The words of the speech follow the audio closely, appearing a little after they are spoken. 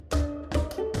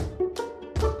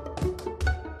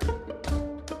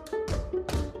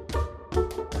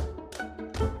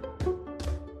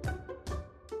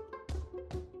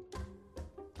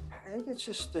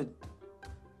it's just the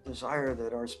desire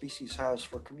that our species has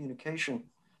for communication.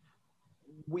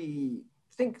 We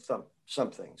think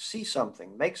something, see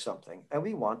something, make something, and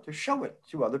we want to show it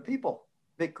to other people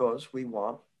because we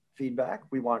want feedback,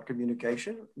 we want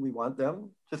communication, we want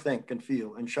them to think and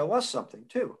feel and show us something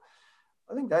too.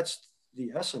 I think that's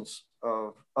the essence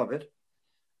of it.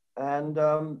 And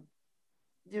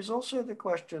there's also the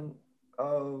question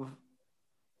of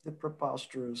the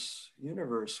preposterous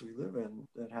universe we live in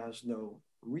that has no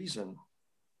reason,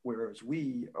 whereas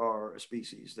we are a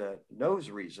species that knows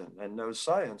reason and knows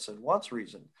science and wants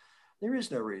reason. There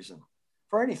is no reason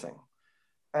for anything.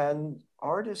 And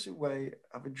art is a way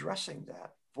of addressing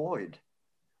that void,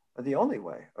 the only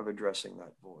way of addressing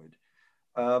that void.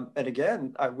 And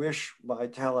again, I wish my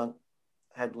talent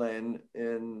had lain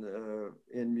in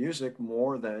music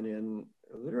more than in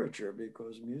literature,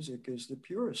 because music is the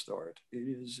purest art. It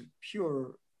is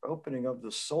pure opening of the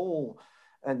soul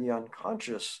and the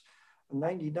unconscious.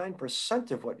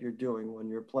 99% of what you're doing when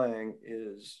you're playing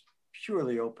is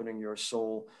purely opening your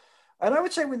soul. And I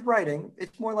would say with writing,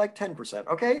 it's more like 10%,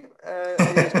 okay?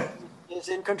 Is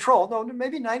in control. No,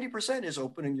 maybe 90% is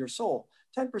opening your soul.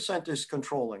 10% is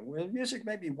controlling. With music,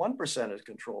 maybe 1% is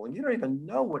controlling. You don't even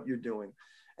know what you're doing.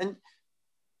 And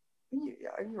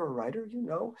you're a writer, you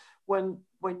know, when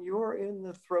you're in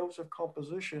the throes of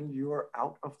composition, you're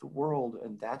out of the world.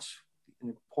 And that's an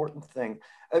important thing.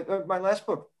 My last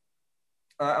book,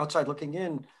 Outside Looking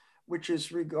In, which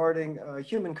is regarding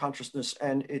human consciousness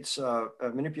and its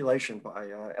manipulation by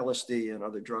LSD and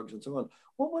other drugs and so on.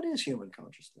 Well, what is human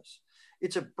consciousness?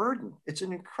 It's a burden. It's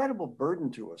an incredible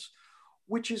burden to us,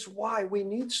 which is why we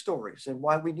need stories and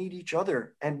why we need each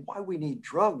other and why we need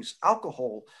drugs,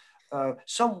 alcohol,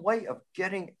 some way of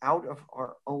getting out of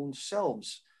our own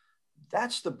selves.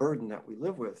 That's the burden that we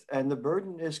live with. And the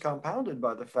burden is compounded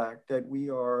by the fact that we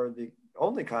are the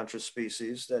only conscious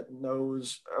species that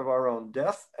knows of our own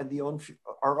death and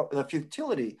the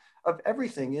futility of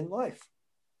everything in life.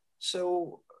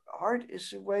 So art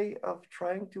is a way of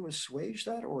trying to assuage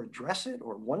that or address it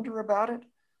or wonder about it.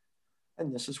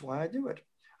 And this is why I do it.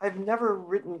 I've never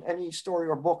written any story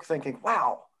or book thinking,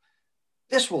 wow,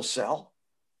 this will sell.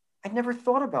 I never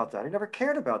thought about that. I never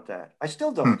cared about that. I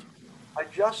still don't. I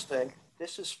just think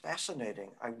this is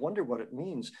fascinating. I wonder what it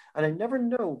means. And I never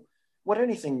know what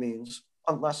anything means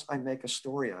unless I make a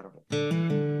story out of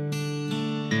it.